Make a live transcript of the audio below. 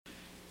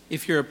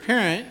If you're a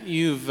parent,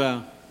 you've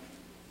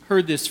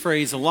heard this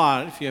phrase a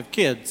lot if you have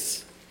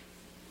kids.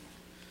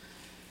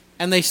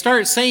 And they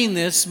start saying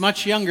this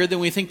much younger than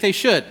we think they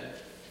should.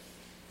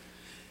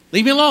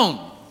 Leave me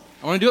alone.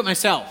 I want to do it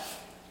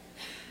myself.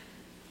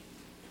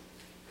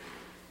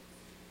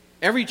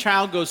 Every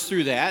child goes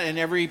through that, and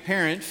every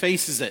parent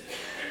faces it.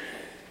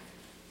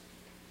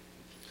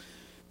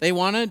 They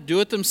want to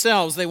do it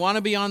themselves. They want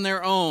to be on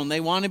their own.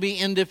 They want to be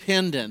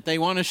independent. They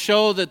want to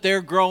show that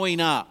they're growing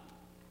up.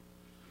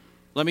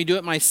 Let me do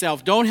it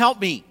myself. Don't help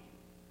me.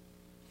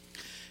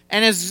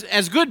 And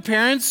as good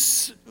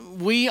parents,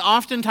 we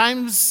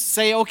oftentimes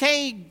say,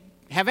 okay,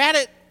 have at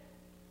it.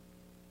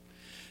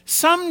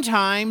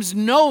 Sometimes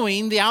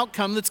knowing the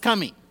outcome that's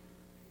coming.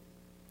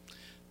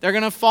 They're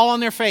going to fall on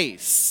their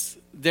face.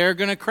 They're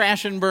going to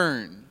crash and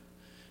burn.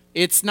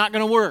 It's not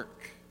going to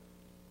work.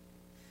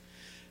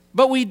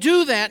 But we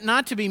do that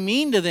not to be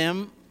mean to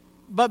them,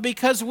 but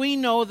because we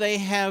know they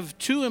have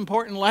two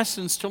important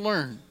lessons to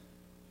learn.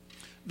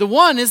 The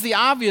one is the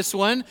obvious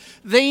one.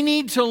 They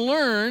need to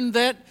learn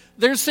that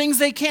there's things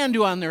they can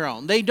do on their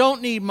own. They don't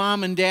need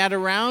mom and dad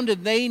around,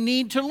 and they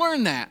need to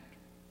learn that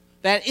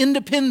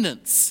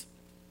independence.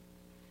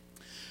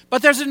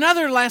 But there's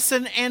another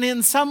lesson, and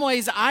in some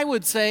ways I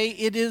would say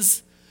it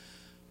is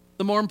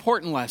the more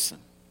important lesson.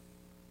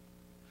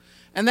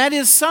 And that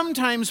is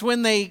sometimes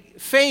when they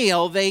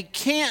fail, they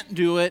can't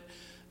do it,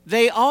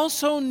 they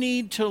also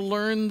need to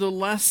learn the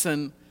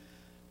lesson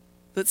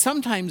that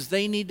sometimes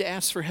they need to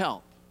ask for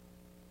help.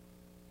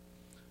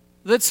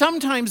 That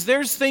sometimes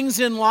there's things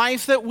in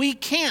life that we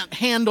can't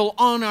handle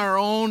on our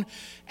own,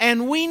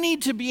 and we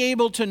need to be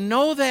able to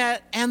know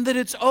that, and that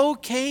it's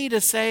okay to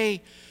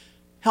say,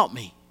 help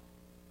me.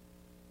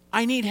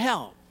 I need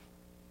help.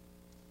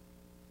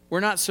 We're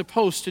not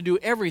supposed to do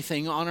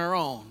everything on our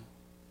own.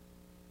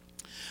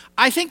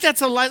 I think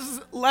that's a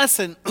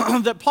lesson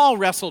that Paul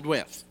wrestled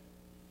with.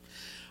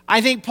 I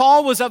think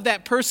Paul was of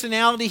that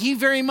personality. He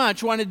very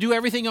much wanted to do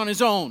everything on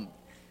his own.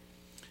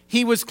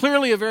 He was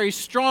clearly a very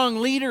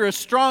strong leader, a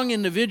strong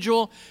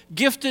individual,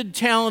 gifted,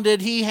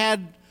 talented. He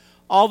had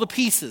all the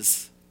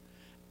pieces.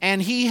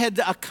 And he had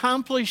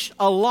accomplished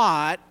a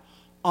lot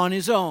on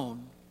his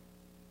own.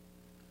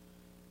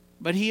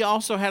 But he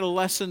also had a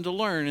lesson to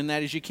learn, and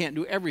that is you can't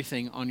do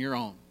everything on your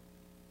own.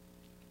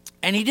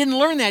 And he didn't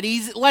learn that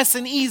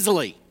lesson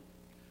easily.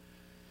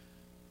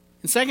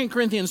 In 2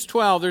 Corinthians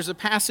 12, there's a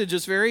passage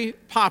that's very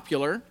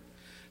popular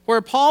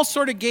where Paul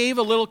sort of gave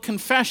a little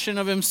confession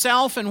of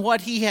himself and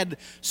what he had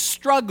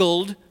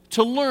struggled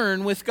to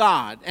learn with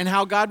God and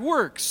how God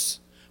works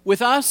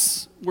with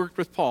us, worked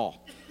with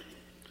Paul.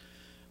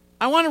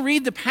 I want to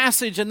read the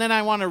passage, and then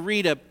I want to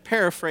read a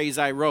paraphrase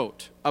I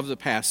wrote of the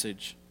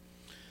passage.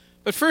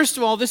 But first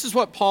of all, this is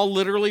what Paul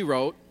literally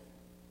wrote.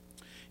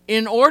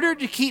 In order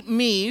to keep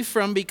me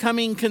from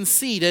becoming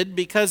conceited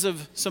because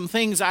of some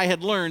things I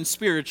had learned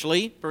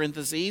spiritually,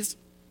 parentheses,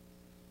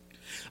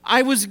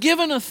 I was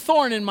given a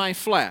thorn in my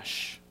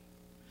flesh,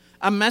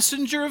 a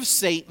messenger of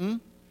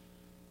Satan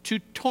to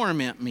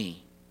torment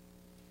me.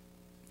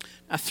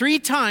 Now, 3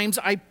 times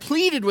I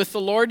pleaded with the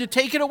Lord to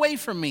take it away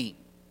from me.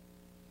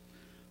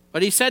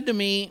 But he said to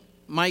me,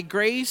 my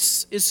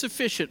grace is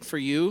sufficient for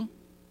you,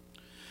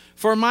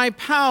 for my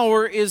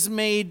power is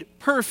made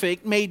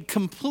perfect, made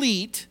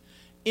complete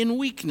in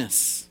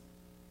weakness.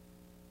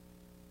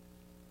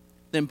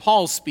 Then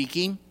Paul's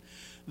speaking,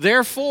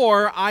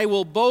 therefore I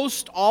will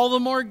boast all the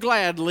more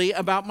gladly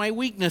about my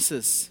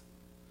weaknesses,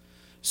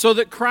 so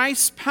that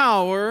Christ's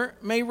power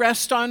may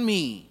rest on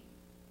me.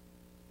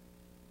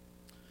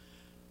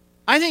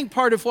 I think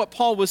part of what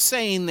Paul was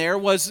saying there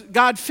was,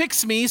 God,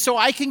 fix me so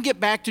I can get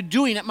back to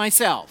doing it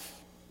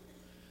myself.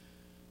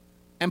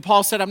 And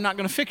Paul said, I'm not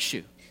going to fix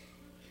you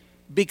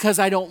because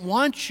I don't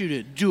want you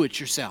to do it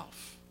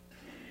yourself.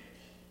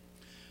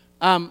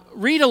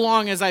 Read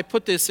along as I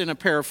put this in a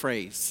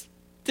paraphrase.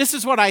 This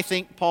is what I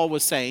think Paul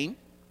was saying.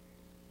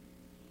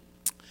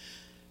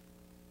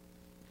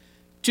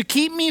 To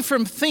keep me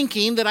from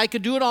thinking that I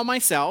could do it all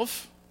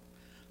myself,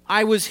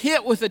 I was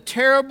hit with a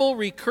terrible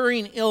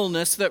recurring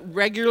illness that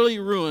regularly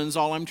ruins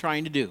all I'm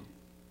trying to do.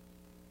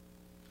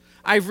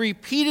 I've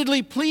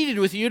repeatedly pleaded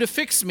with you to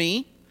fix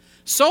me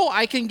so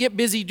I can get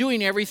busy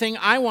doing everything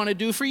I want to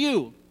do for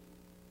you.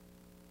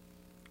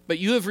 But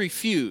you have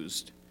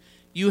refused.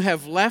 You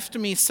have left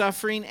me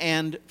suffering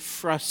and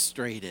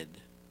frustrated.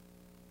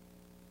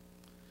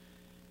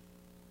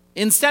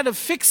 Instead of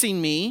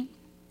fixing me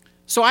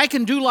so I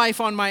can do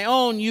life on my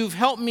own, you've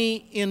helped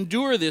me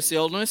endure this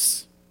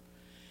illness,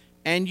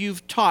 and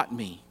you've taught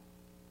me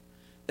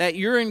that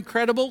your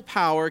incredible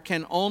power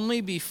can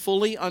only be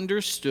fully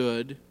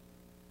understood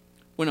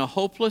when a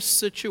hopeless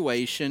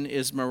situation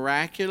is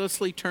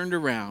miraculously turned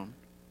around,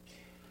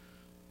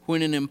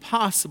 when an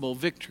impossible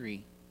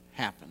victory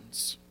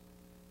happens.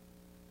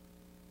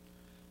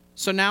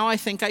 So now I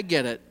think I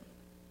get it,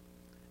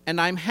 and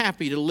I'm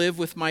happy to live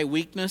with my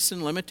weakness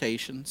and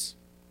limitations,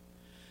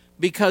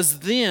 because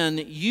then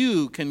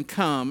you can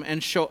come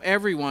and show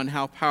everyone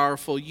how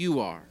powerful you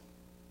are.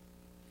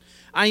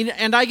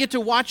 I get to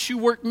watch you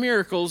work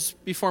miracles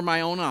before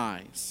my own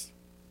eyes.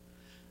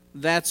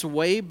 that's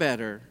way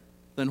better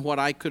than what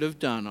I could have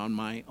done on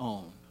my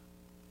own.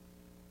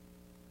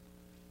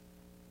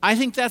 I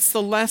think that's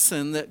the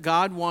lesson that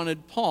God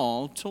wanted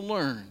Paul to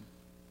learn.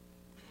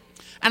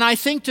 And I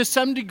think to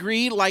some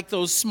degree, like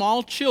those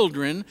small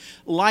children,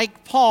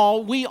 like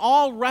Paul, we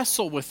all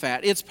wrestle with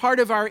that. It's part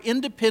of our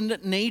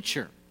independent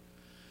nature.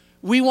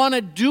 We want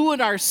to do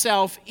it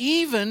ourselves,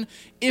 even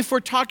if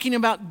we're talking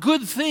about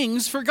good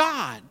things for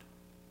God.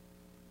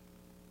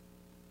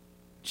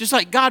 Just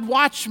like, God,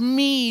 watch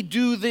me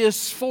do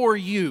this for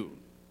you.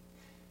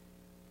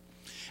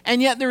 And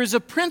yet there is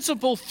a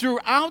principle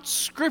throughout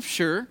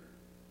Scripture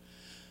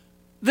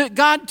that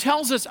God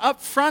tells us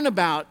up front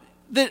about,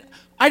 that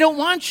I don't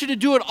want you to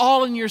do it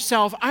all in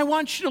yourself. I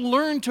want you to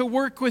learn to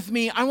work with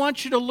me. I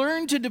want you to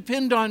learn to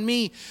depend on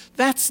me.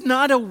 That's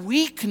not a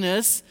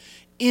weakness.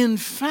 In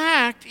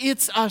fact,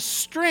 it's a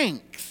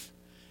strength.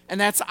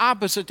 And that's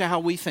opposite to how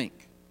we think.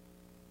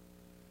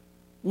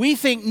 We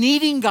think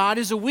needing God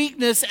is a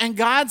weakness, and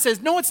God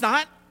says, no, it's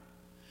not.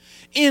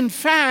 In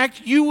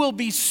fact, you will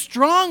be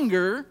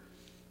stronger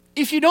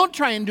if you don't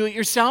try and do it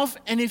yourself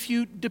and if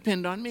you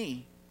depend on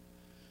me.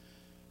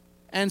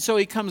 And so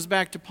he comes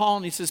back to Paul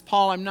and he says,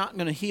 Paul, I'm not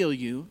going to heal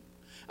you.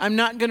 I'm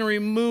not going to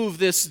remove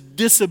this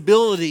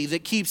disability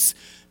that keeps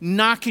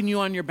knocking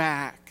you on your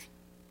back.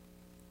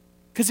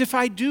 Because if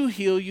I do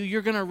heal you,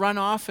 you're going to run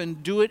off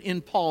and do it in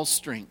Paul's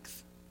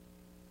strength.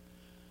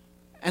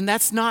 And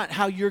that's not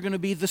how you're going to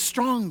be the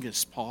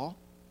strongest, Paul.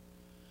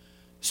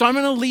 So I'm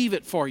going to leave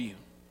it for you.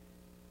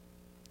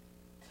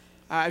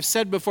 I've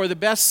said before, the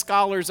best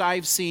scholars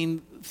I've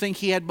seen think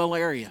he had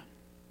malaria.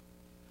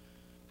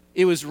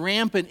 It was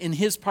rampant in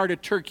his part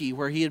of Turkey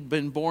where he had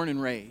been born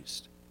and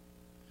raised.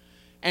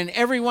 And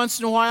every once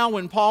in a while,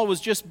 when Paul was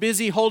just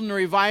busy holding a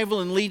revival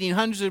and leading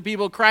hundreds of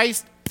people to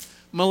Christ,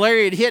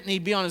 malaria would hit and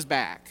he'd be on his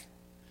back.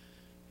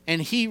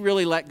 And he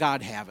really let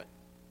God have it.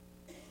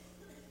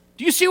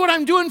 Do you see what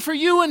I'm doing for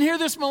you? And here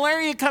this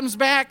malaria comes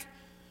back.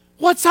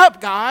 What's up,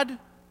 God?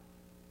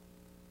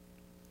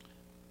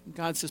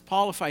 God says,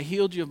 Paul, if I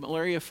healed you of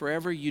malaria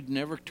forever, you'd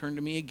never turn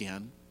to me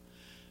again.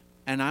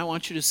 And I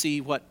want you to see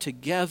what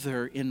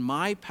together in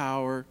my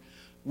power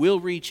will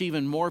reach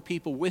even more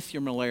people with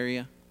your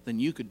malaria than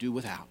you could do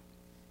without.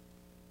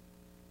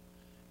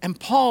 And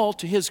Paul,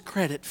 to his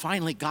credit,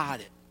 finally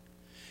got it.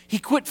 He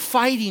quit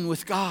fighting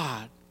with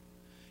God.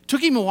 It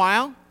took him a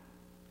while,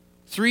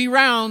 3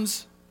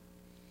 rounds.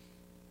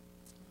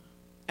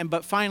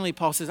 But finally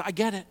Paul says, I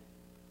get it.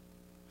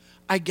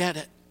 I get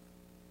it.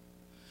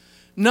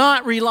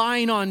 Not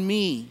relying on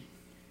me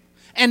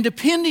and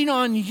depending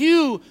on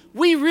you,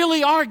 we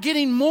really are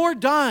getting more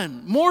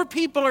done. More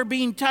people are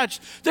being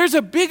touched. There's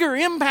a bigger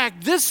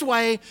impact this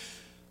way.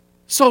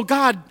 So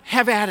God,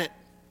 have at it.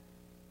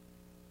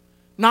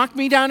 Knock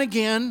me down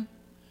again,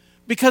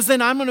 because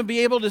then I'm going to be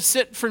able to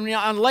sit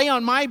and lay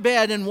on my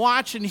bed and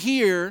watch and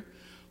hear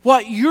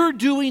what you're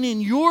doing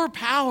in your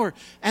power.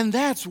 And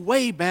that's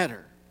way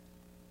better.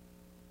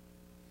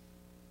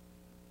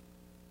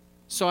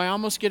 So I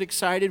almost get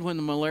excited when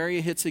the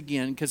malaria hits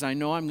again, because I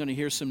know I'm going to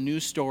hear some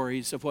new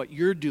stories of what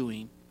you're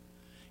doing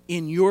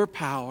in your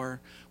power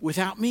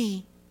without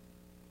me.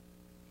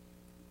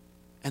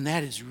 And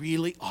that is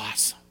really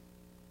awesome.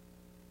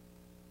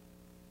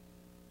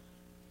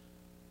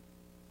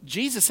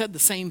 Jesus said the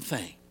same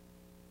thing.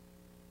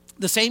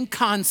 The same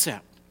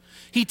concept.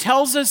 He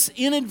tells us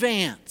in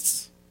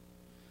advance.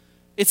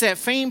 It's that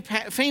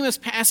famous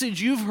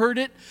passage, you've heard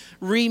it.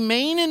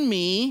 Remain in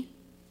me,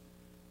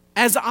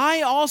 as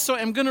I also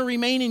am going to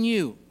remain in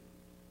you.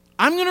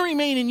 I'm going to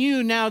remain in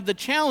you. Now the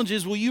challenge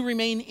is, will you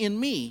remain in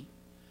me?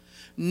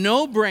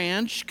 No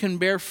branch can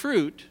bear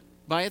fruit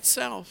by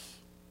itself.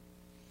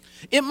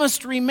 It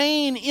must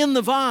remain in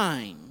the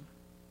vine.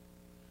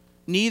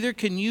 Neither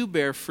can you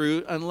bear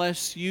fruit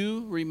unless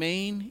you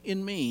remain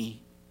in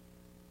me.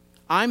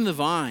 I'm the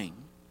vine.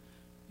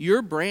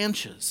 You're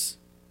branches.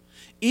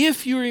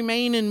 If you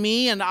remain in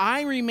me and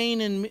I remain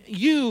in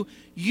you,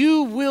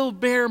 you will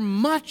bear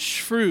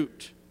much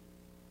fruit.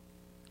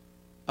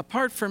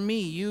 Apart from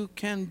me, you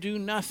can do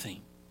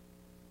nothing.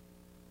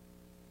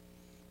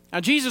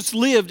 Now, Jesus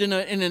lived in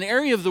an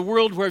area of the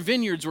world where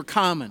vineyards were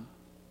common.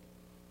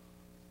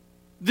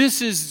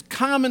 This is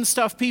common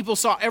stuff people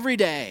saw every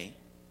day.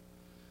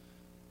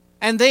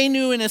 And they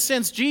knew, in a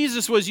sense,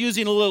 Jesus was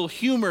using a little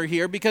humor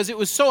here because it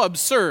was so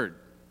absurd.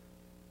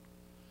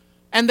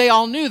 And they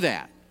all knew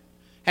that.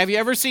 Have you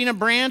ever seen a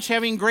branch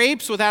having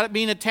grapes without it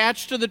being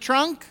attached to the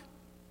trunk?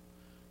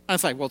 And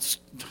it's like, well,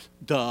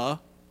 duh.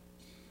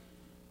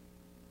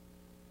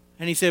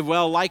 And he said,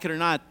 well, like it or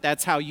not,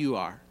 that's how you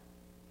are.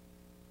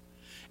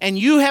 And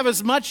you have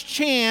as much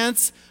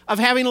chance of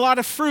having a lot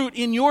of fruit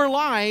in your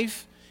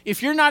life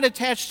if you're not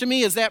attached to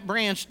me as that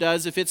branch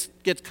does if it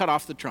gets cut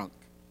off the trunk.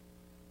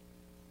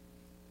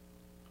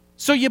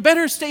 So you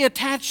better stay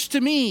attached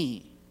to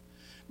me,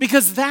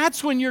 because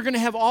that's when you're going to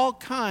have all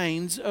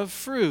kinds of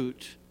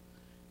fruit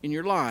in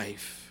your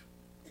life.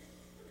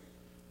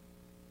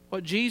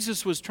 What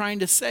Jesus was trying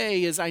to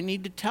say is, I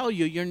need to tell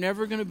you, you're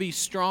never going to be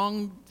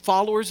strong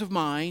followers of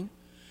mine.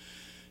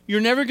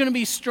 You're never going to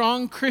be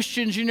strong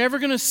Christians. You're never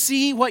going to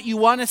see what you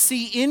want to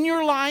see in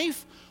your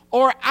life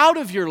or out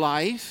of your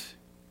life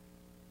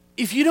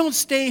if you don't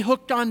stay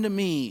hooked onto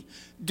me,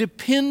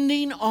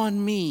 depending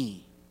on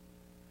me,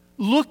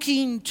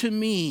 looking to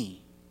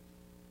me.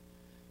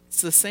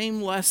 It's the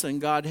same lesson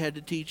God had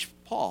to teach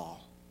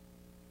Paul.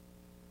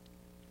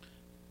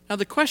 Now,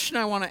 the question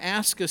I want to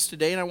ask us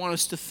today, and I want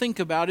us to think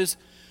about, is,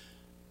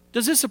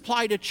 does this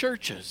apply to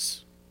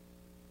churches?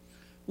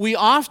 We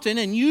often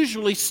and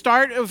usually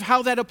start of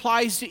how that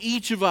applies to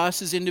each of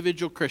us as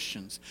individual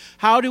Christians.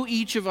 How do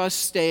each of us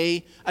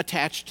stay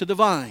attached to the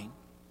vine,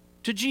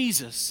 to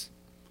Jesus?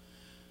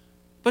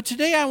 But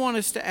today I want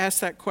us to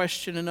ask that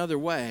question another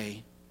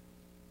way.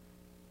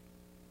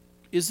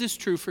 Is this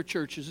true for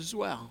churches as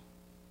well?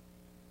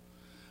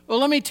 Well,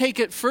 let me take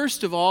it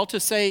first of all to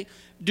say,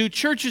 do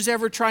churches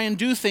ever try and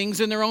do things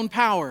in their own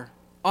power,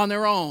 on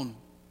their own?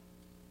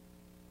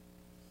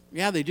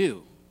 Yeah, they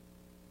do.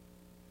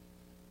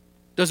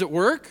 Does it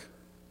work?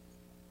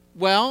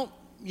 Well,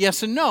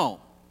 yes and no.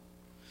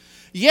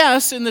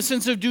 Yes, in the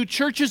sense of, do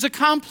churches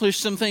accomplish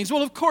some things?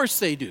 Well, of course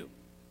they do.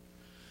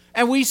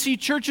 And we see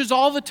churches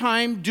all the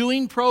time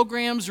doing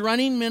programs,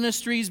 running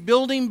ministries,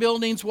 building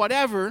buildings,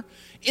 whatever,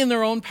 in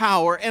their own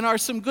power. And are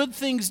some good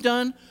things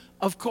done?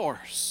 Of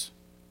course.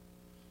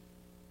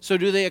 So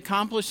do they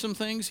accomplish some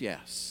things?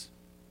 Yes.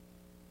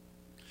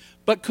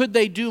 But could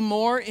they do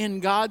more in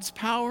God's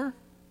power?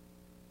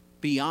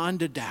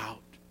 Beyond a doubt.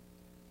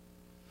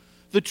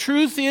 The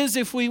truth is,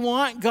 if we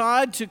want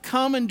God to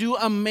come and do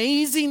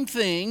amazing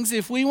things,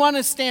 if we want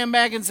to stand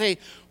back and say,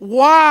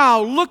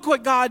 wow, look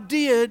what God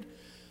did,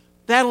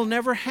 that'll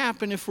never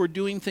happen if we're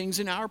doing things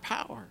in our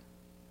power.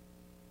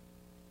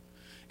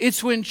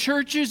 It's when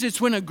churches, it's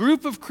when a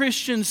group of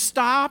Christians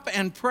stop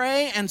and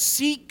pray and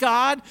seek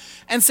God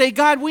and say,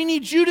 God, we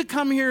need you to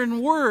come here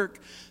and work.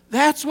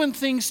 That's when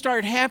things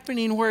start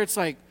happening where it's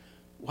like,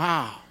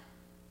 wow,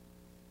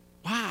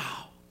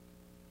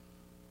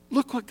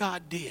 look what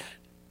God did.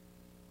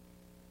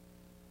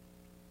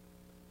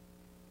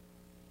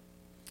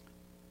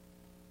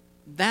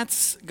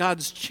 That's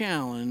God's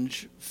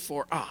challenge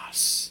for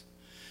us.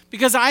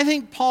 Because I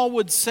think Paul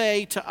would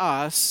say to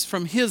us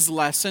from his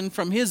lesson,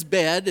 from his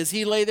bed as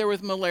he lay there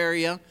with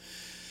malaria,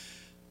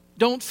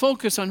 don't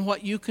focus on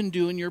what you can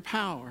do in your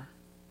power.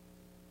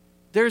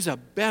 There's a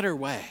better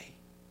way.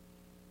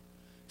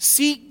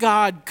 Seek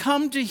God,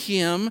 come to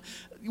Him,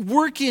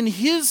 work in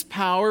His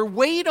power,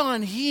 wait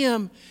on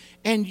Him,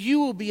 and you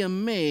will be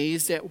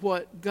amazed at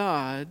what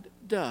God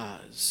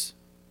does.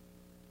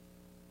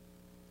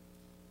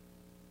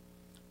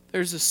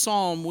 There's a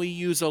psalm we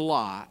use a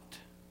lot.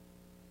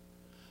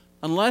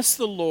 Unless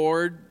the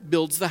Lord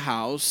builds the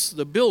house,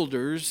 the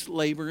builders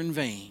labor in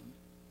vain.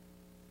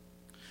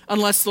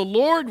 Unless the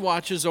Lord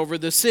watches over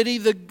the city,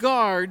 the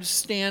guards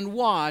stand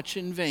watch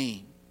in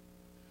vain.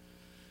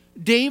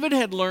 David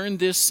had learned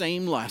this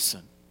same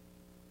lesson.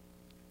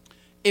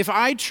 If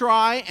I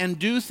try and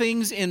do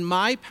things in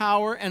my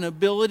power and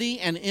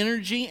ability and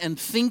energy and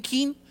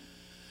thinking,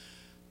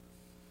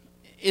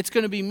 it's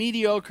going to be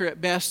mediocre at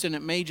best, and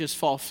it may just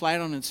fall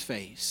flat on its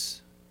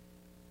face.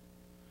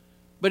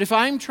 But if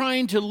I'm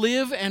trying to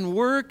live and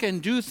work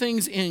and do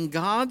things in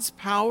God's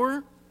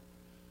power,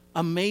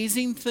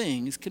 amazing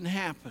things can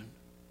happen.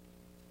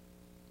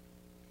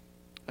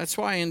 That's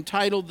why I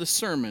entitled the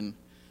sermon,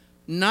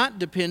 Not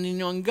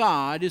Depending on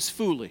God is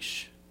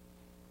Foolish.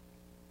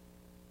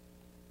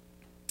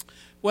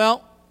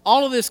 Well,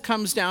 all of this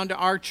comes down to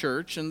our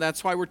church, and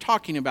that's why we're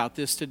talking about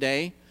this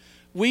today.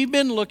 We've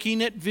been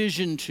looking at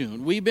Vision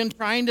Tune. We've been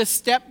trying to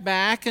step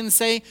back and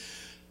say,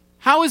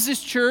 how is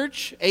this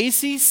church,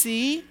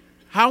 ACC,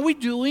 how are we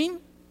doing?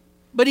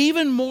 But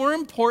even more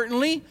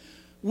importantly,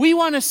 we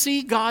want to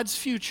see God's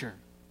future.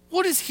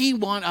 What does He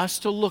want us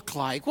to look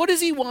like? What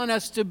does He want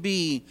us to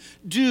be,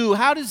 do?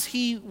 How does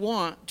He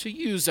want to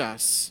use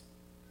us?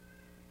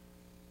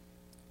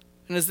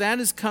 And as that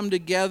has come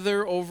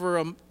together over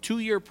a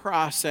 2-year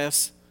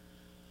process,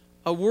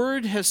 a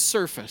word has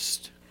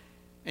surfaced.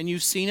 And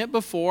you've seen it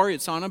before.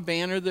 It's on a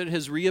banner that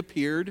has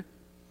reappeared.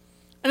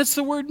 And it's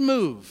the word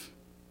move.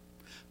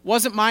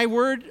 Wasn't my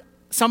word.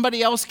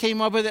 Somebody else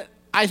came up with it.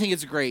 I think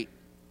it's great.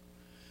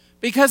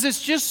 Because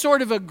it's just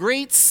sort of a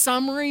great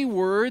summary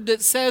word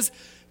that says,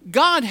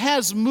 God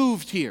has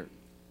moved here.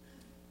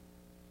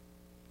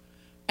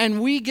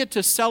 And we get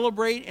to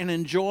celebrate and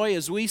enjoy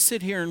as we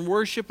sit here and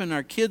worship, and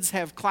our kids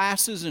have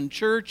classes in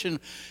church, and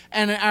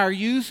our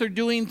youth are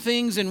doing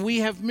things, and we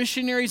have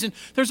missionaries, and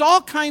there's all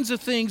kinds of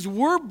things.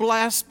 We're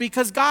blessed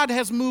because God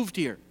has moved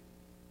here.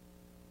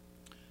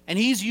 And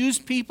He's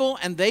used people,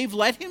 and they've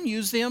let Him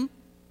use them,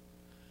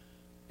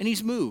 and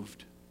He's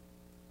moved.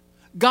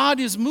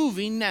 God is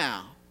moving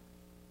now.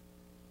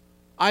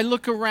 I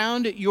look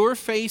around at your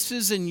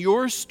faces and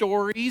your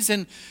stories,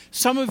 and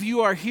some of you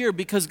are here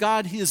because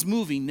God is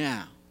moving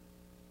now.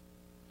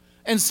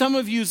 And some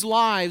of you's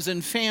lives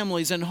and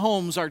families and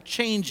homes are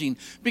changing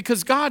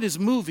because God is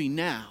moving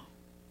now.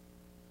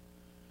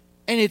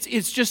 And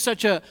it's just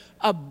such a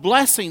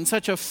blessing,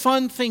 such a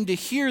fun thing to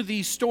hear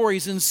these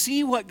stories and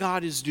see what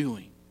God is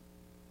doing.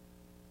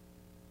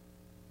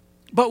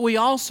 But we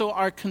also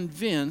are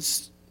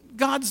convinced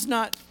God's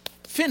not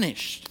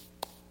finished.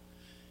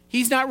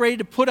 He's not ready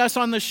to put us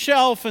on the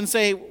shelf and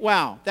say,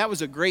 wow, that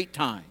was a great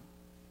time.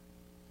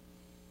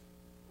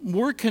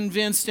 We're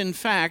convinced, in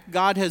fact,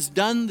 God has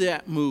done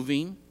that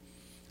moving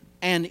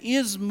and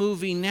is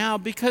moving now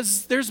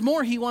because there's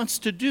more He wants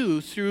to do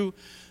through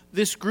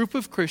this group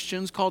of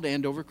Christians called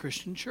Andover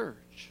Christian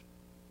Church.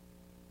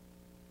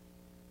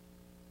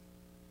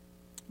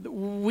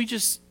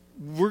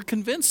 We're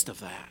convinced of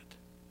that.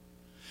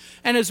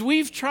 And as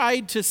we've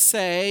tried to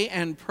say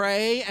and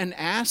pray and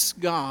ask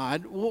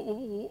God,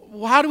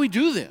 how do we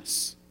do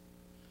this?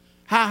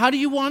 How do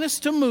you want us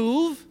to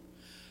move?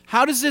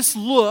 How does this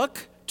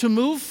look to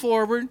move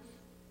forward?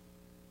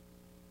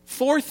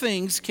 4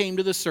 things came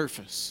to the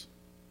surface.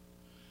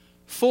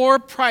 4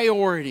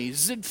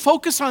 priorities.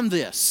 Focus on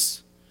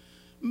this.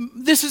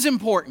 This is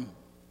important.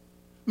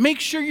 Make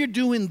sure you're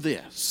doing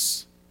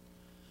this.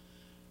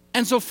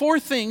 And so 4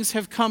 things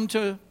have come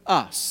to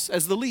us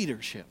as the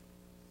leadership.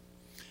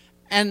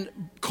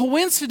 And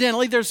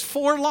coincidentally, there's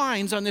 4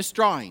 lines on this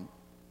drawing.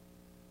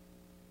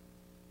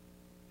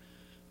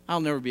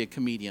 I'll never be a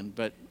comedian,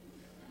 but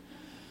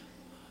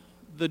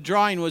the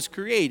drawing was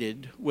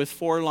created with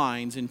 4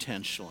 lines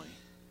intentionally.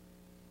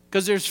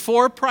 Because there's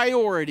 4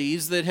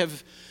 priorities that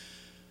have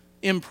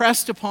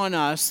impressed upon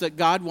us that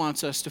God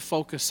wants us to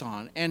focus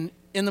on. And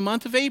in the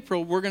month of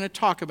April, we're going to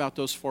talk about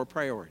those 4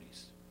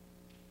 priorities.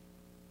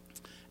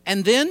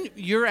 And then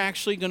you're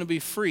actually going to be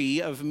free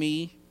of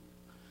me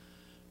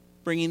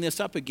bringing this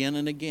up again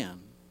and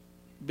again,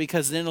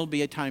 because then it'll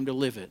be a time to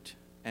live it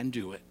and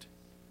do it.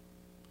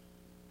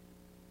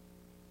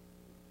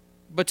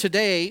 But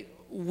today,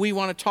 we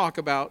want to talk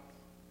about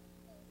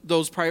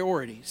those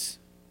priorities,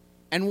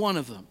 and one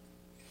of them.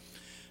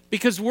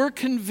 Because we're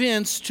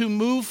convinced to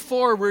move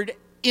forward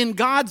in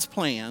God's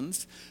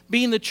plans,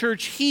 being the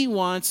church He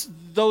wants,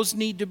 those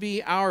need to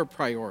be our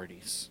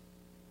priorities.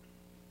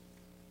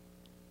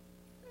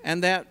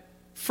 And that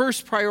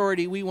first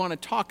priority we want to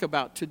talk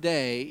about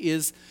today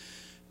is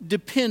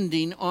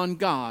depending on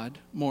God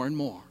more and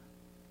more.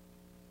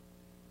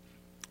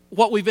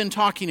 What we've been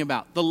talking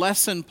about, the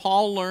lesson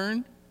Paul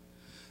learned,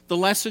 the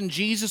lesson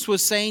Jesus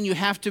was saying, you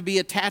have to be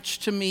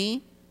attached to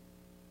me.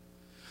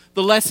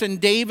 The lesson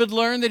David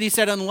learned that he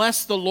said,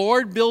 unless the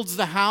Lord builds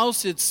the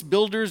house, its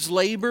builders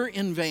labor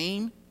in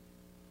vain.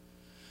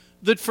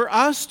 That for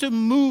us to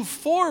move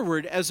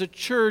forward as a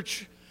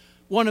church,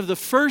 one of the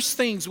first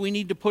things we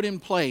need to put in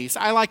place,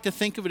 I like to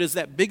think of it as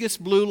that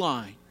biggest blue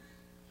line,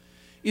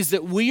 is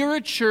that we are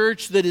a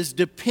church that is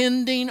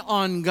depending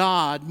on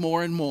God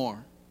more and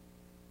more.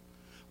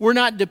 We're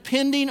not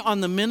depending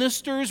on the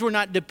ministers. We're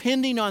not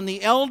depending on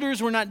the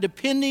elders. We're not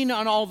depending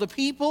on all the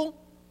people.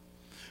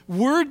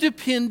 We're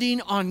depending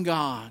on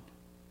God.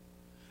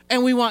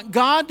 And we want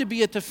God to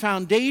be at the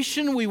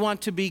foundation. We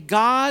want to be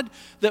God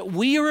that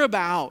we are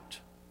about,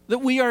 that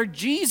we are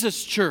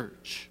Jesus'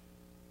 church.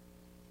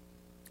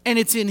 And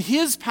it's in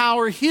His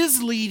power,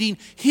 His leading,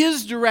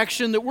 His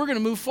direction that we're going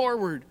to move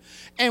forward.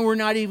 And we're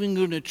not even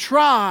going to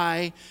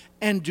try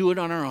and do it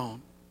on our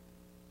own.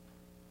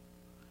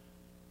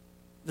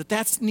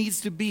 That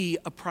needs to be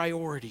a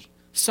priority,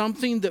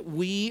 something that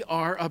we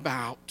are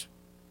about.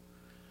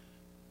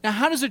 Now,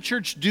 how does a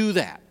church do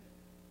that?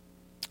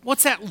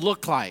 What's that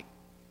look like?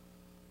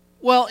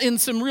 Well, in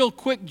some real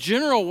quick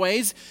general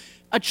ways,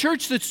 a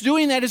church that's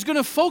doing that is going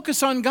to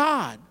focus on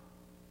God.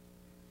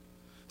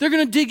 They're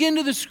going to dig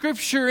into the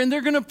Scripture and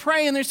they're going to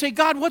pray and they say,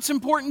 God, what's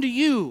important to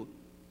you?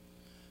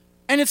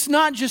 And it's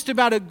not just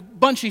about a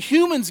bunch of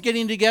humans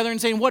getting together and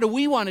saying, what do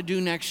we want to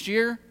do next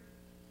year?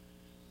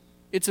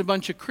 It's a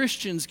bunch of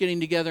Christians getting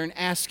together and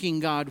asking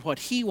God what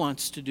He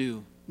wants to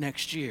do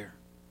next year.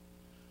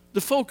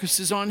 The focus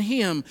is on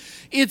Him.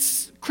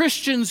 It's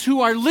Christians who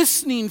are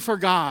listening for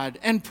God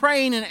and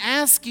praying and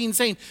asking,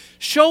 saying,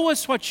 show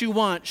us what you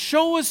want.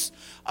 Show us,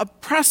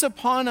 press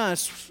upon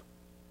us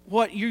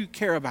what you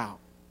care about.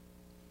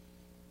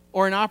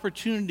 Or an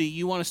opportunity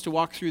you want us to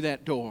walk through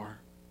that door.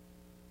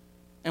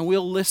 And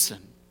we'll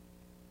listen.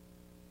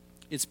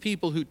 It's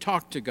people who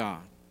talk to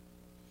God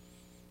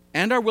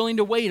and are willing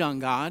to wait on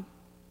God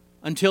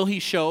until He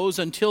shows,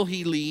 until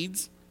He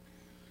leads,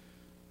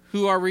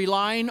 who are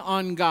relying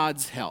on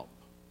God's help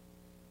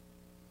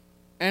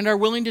and are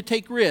willing to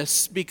take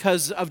risks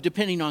because of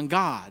depending on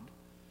God,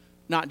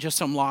 not just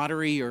some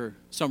lottery or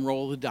some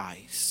roll of the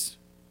dice.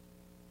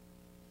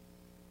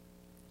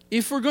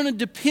 If we're going to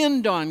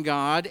depend on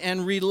God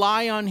and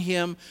rely on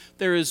Him,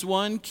 there is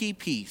one key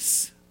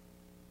piece,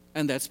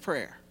 and that's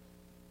prayer.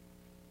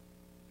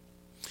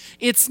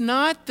 It's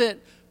not that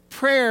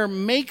prayer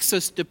makes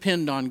us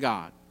depend on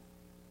God.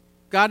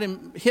 God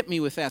hit me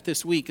with that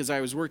this week as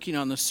I was working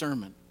on the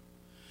sermon.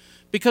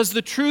 Because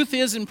the truth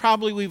is, and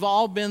probably we've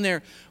all been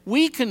there,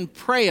 we can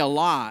pray a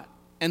lot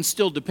and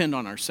still depend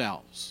on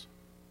ourselves.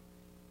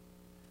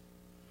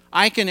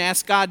 I can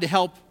ask God to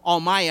help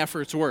all my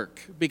efforts work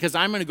because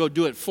I'm going to go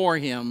do it for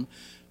Him,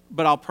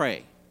 but I'll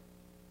pray.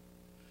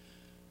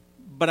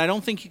 But I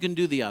don't think you can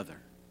do the other.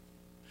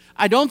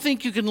 I don't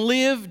think you can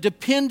live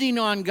depending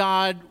on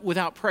God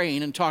without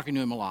praying and talking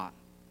to Him a lot.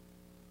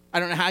 I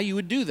don't know how you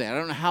would do that. I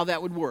don't know how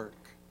that would work.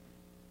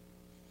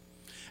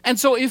 And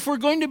so if we're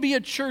going to be a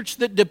church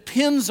that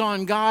depends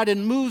on God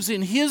and moves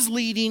in His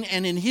leading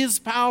and in His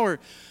power,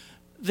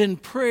 then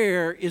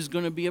prayer is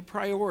going to be a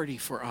priority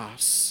for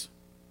us.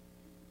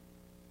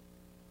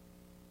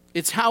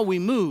 It's how we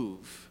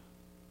move.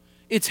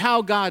 It's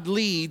how God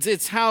leads.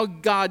 It's how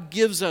God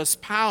gives us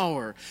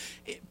power.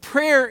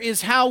 Prayer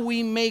is how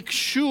we make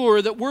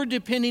sure that we're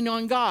depending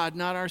on God,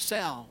 not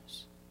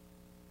ourselves.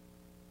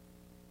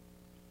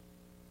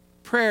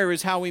 Prayer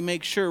is how we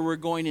make sure we're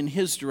going in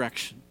His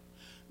direction,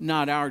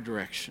 not our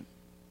direction.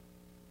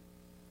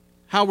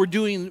 How we're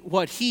doing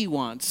what He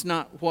wants,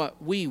 not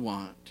what we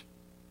want.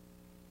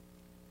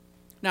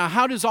 Now,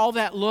 how does all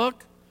that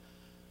look?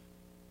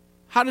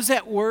 How does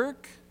that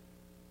work?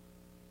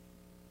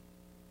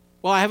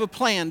 Well, I have a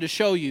plan to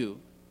show you.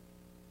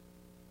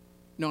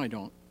 No, I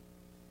don't.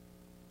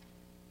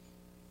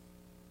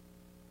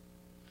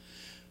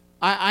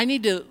 I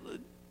need to,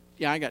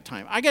 I got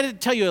time. I got to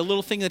tell you a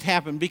little thing that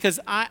happened because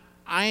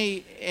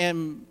I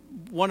am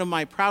one of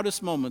my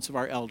proudest moments of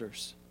our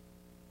elders.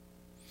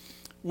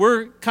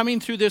 We're coming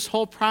through this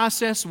whole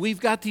process. We've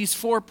got these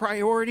 4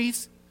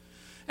 priorities.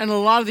 And a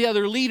lot of the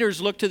other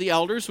leaders look to the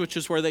elders, which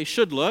is where they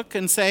should look,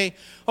 and say,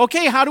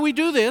 okay, how do we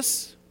do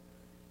this?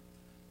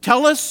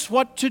 Tell us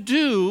what to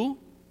do.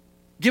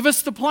 Give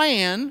us the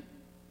plan.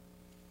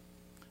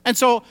 And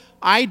so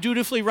I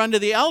dutifully run to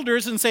the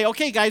elders and say,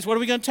 okay, guys, what are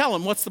we going to tell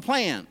them? What's the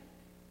plan?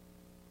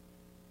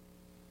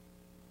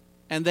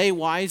 And they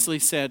wisely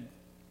said,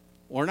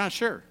 we're not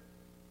sure.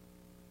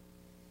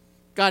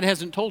 God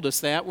hasn't told us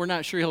that. We're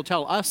not sure He'll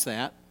tell us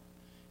that.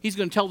 He's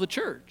going to tell the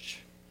church.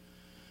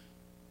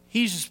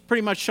 He's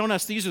pretty much shown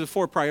us these are the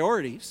 4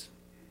 priorities.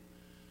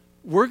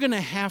 We're going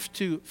to have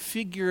to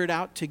figure it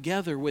out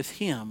together with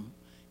Him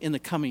in the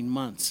coming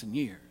months and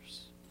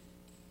years.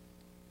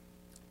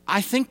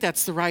 I think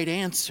that's the right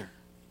answer.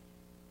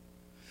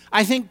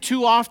 I think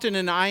too often,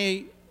 and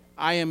I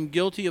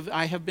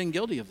have been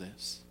guilty of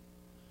this.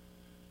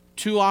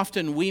 Too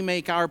often we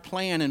make our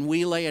plan and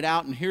we lay it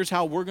out, and here's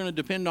how we're going to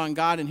depend on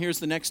God, and here's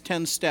the next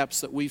 10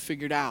 steps that we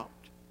figured out.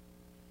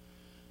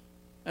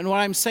 And what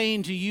I'm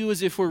saying to you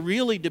is if we're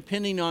really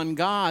depending on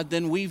God,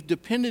 then we've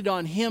depended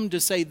on Him to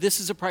say this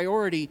is a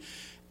priority,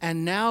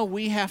 and now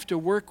we have to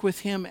work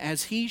with Him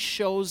as He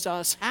shows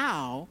us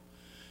how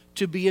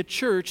to be a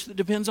church that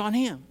depends on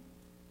Him.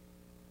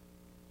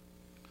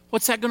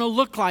 What's that going to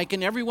look like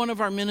in every one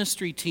of our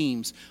ministry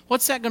teams?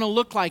 What's that going to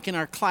look like in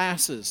our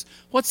classes?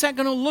 What's that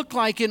going to look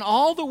like in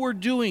all that we're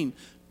doing?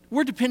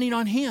 We're depending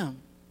on Him.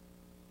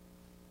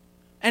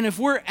 And if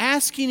we're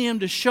asking Him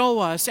to show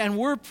us and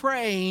we're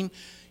praying,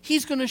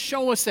 He's going to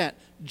show us that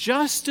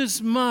just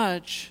as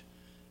much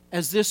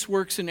as this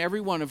works in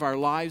every one of our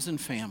lives and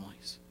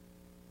families.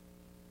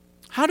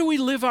 How do we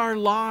live our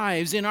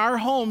lives in our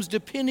homes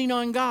depending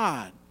on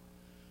God?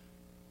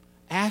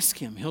 Ask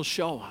Him, He'll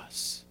show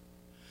us.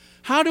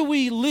 How do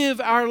we live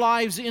our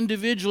lives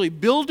individually?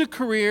 Build a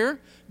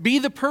career, be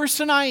the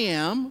person I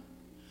am,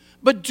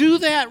 but do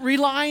that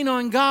relying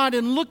on God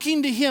and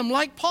looking to Him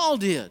like Paul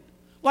did,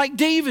 like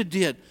David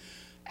did.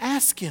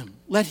 Ask Him,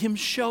 let Him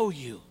show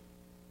you.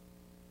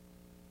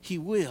 He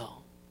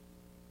will.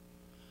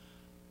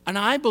 And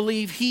I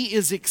believe He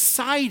is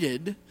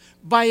excited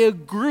by a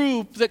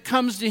group that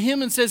comes to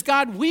Him and says,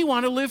 God, we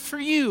want to live for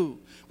You.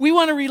 We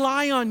want to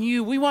rely on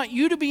You. We want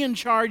You to be in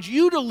charge,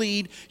 You to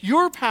lead,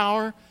 Your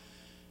power.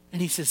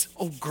 And He says,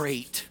 oh,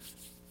 great.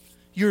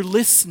 You're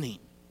listening.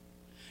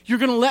 You're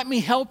going to let me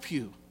help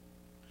you.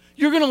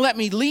 You're going to let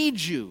me lead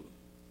you.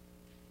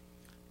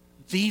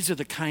 These are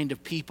the kind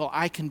of people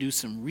I can do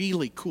some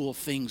really cool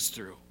things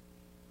through.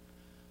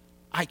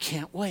 I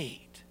can't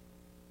wait.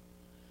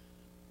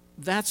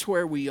 That's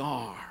where we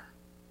are.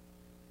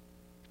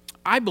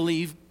 I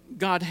believe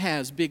God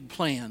has big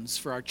plans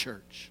for our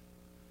church.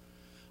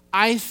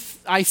 I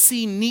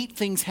see neat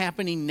things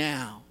happening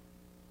now.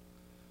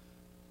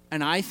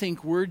 And I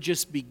think we're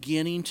just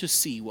beginning to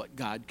see what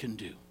God can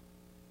do.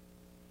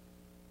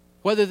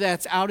 Whether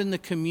that's out in the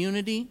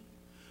community,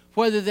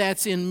 whether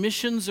that's in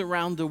missions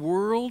around the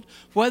world,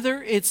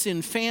 whether it's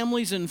in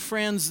families and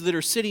friends that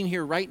are sitting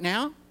here right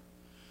now,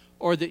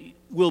 or that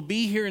will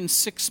be here in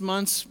 6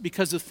 months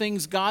because of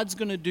things God's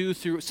going to do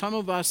through some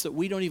of us that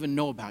we don't even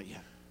know about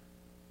yet.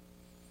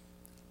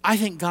 I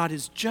think God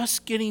is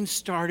just getting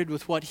started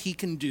with what He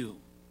can do.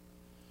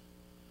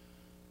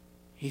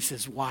 He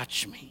says,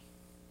 watch me.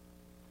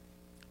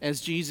 As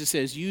Jesus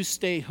says, you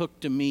stay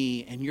hooked to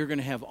me and you're going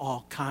to have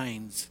all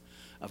kinds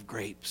of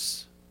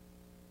grapes.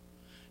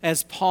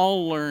 As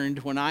Paul learned,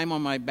 when I'm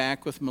on my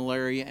back with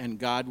malaria and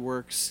God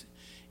works,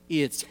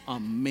 it's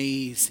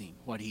amazing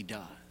what He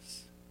does.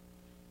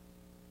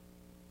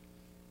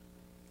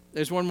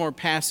 There's one more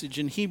passage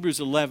in Hebrews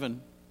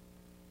 11.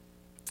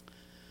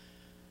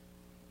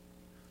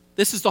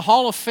 This is the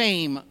Hall of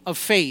Fame of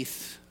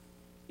faith.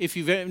 If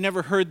you've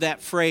never heard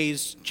that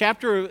phrase,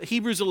 chapter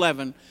Hebrews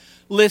 11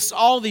 lists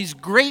all these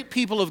great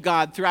people of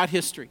God throughout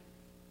history.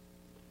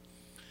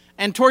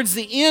 And towards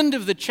the end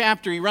of the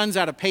chapter, he runs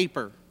out of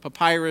paper,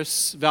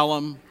 papyrus,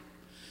 vellum.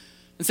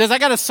 It says, I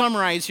got to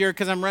summarize here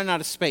because I'm running out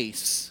of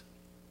space.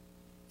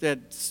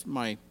 That's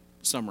my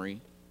summary.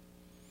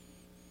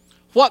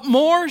 What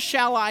more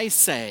shall I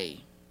say?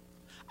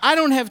 I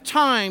don't have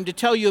time to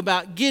tell you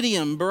about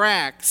Gideon,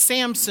 Barak,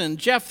 Samson,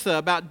 Jephthah,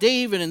 about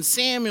David and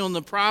Samuel and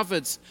the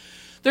prophets.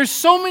 There's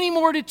so many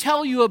more to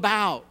tell you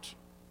about,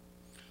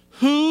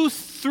 who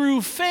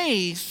through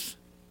faith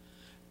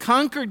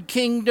conquered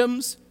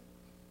kingdoms,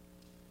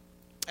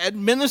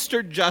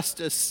 administered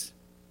justice,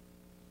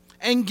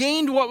 and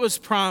gained what was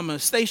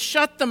promised. They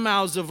shut the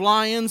mouths of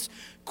lions,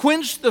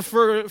 quenched the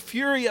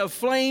fury of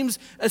flames,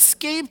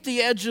 escaped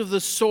the edge of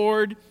the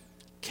sword.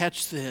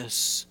 Catch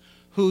this,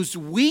 whose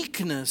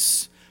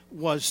weakness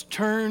was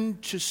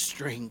turned to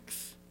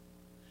strength,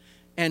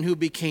 and who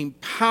became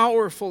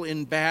powerful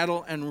in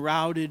battle and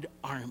routed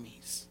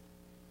armies.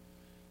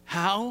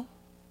 How?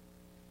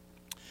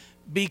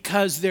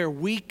 Because their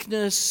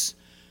weakness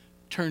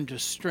turned to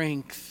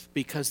strength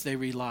because they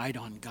relied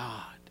on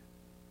God.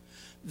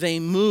 They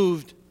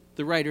moved,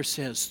 the writer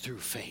says, through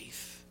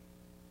faith.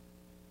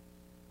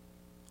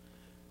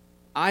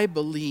 I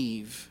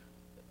believe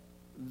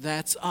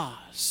that's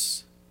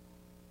us.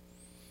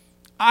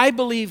 I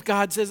believe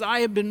God says,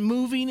 I have been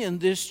moving in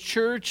this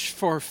church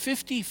for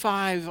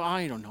 55,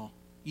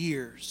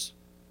 years.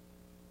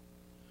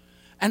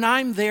 And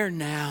I'm there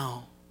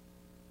now.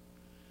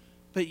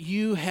 But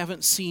you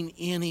haven't seen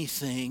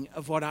anything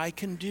of what I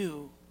can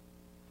do.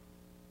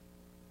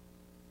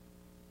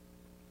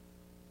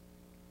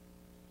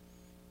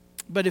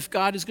 But if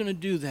God is going to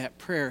do that,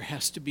 prayer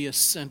has to be a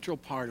central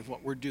part of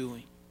what we're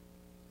doing.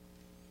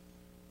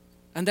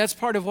 And that's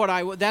part of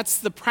that's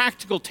the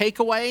practical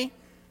takeaway.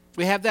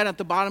 We have that at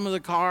the bottom of the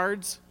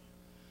cards.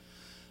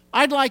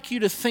 I'd like you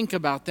to think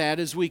about that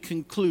as we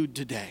conclude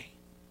today.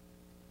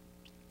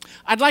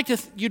 I'd like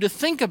you to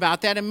think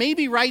about that and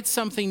maybe write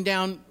something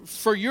down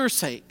for your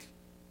sake.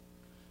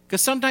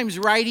 Because sometimes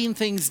writing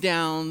things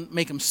down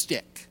make them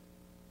stick.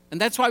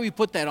 And that's why we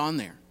put that on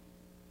there.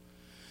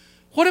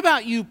 What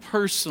about you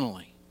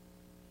personally?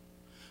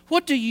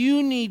 What do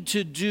you need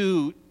to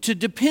do to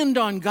depend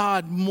on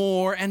God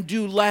more and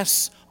do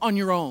less on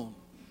your own?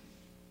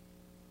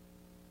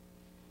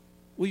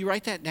 Will you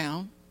write that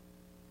down?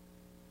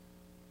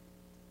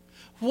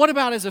 What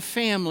about as a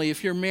family,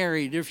 if you're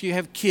married, if you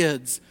have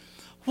kids?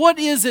 What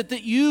is it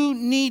that you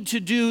need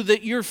to do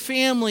that your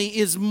family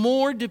is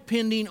more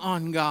depending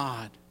on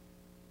God?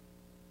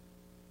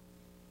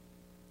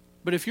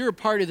 But if you're a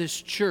part of this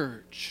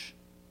church,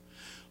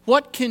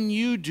 what can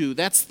you do?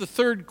 That's the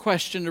third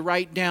question to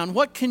write down.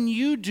 What can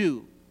you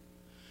do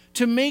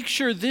to make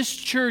sure this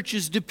church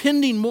is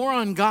depending more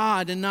on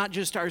God and not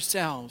just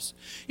ourselves?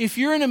 If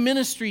you're in a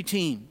ministry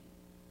team,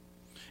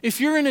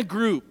 if you're in a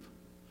group,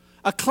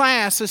 a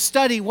class, a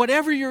study,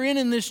 whatever you're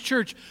in this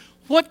church,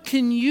 what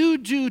can you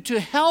do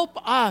to help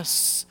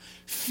us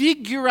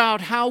figure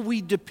out how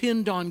we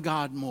depend on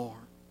God more?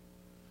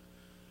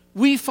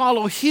 We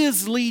follow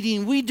His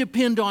leading. We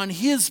depend on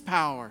His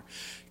power.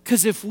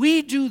 Because if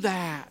we do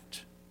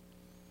that,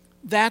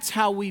 that's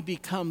how we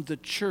become the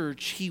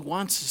church He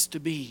wants us to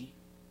be.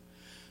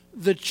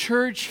 The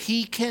church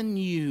He can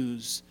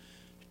use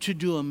to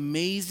do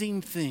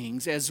amazing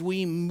things as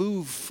we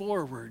move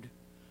forward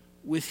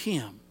with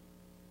Him.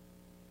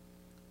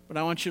 But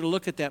I want you to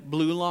look at that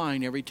blue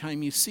line every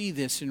time you see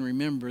this and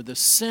remember the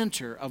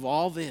center of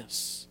all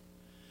this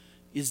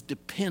is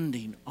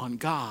depending on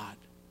God,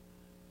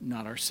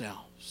 not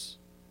ourselves.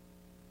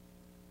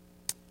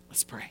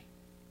 Let's pray.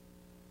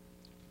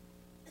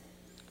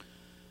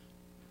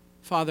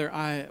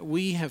 Father,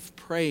 we have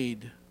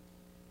prayed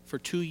for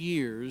 2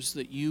 years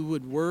that you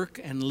would work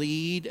and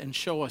lead and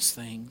show us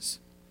things.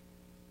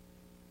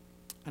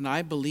 And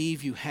I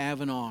believe you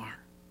have and are.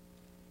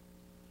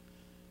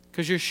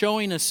 Because you're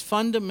showing us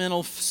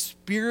fundamental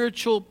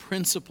spiritual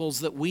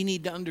principles that we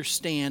need to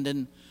understand,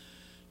 and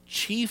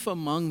chief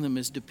among them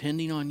is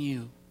depending on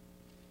you.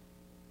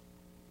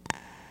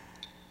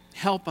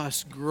 Help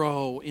us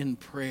grow in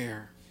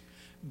prayer,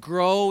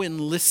 grow in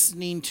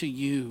listening to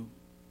you,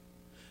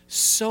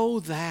 so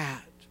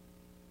that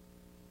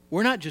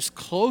we're not just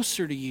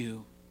closer to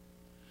you,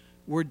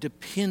 we're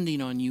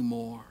depending on you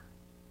more.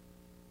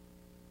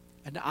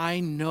 And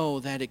I know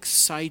that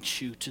excites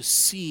you to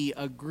see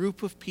a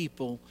group of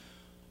people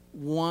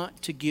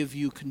want to give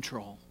you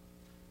control,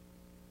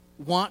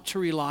 want to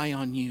rely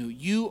on you.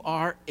 You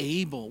are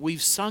able.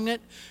 We've sung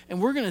it, and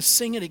we're going to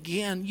sing it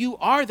again. You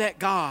are that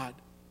God.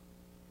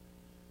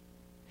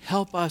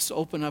 Help us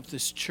open up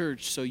this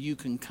church so you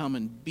can come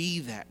and be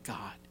that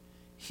God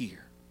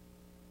here.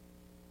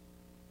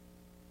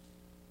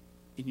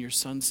 In your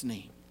Son's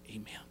name,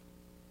 amen.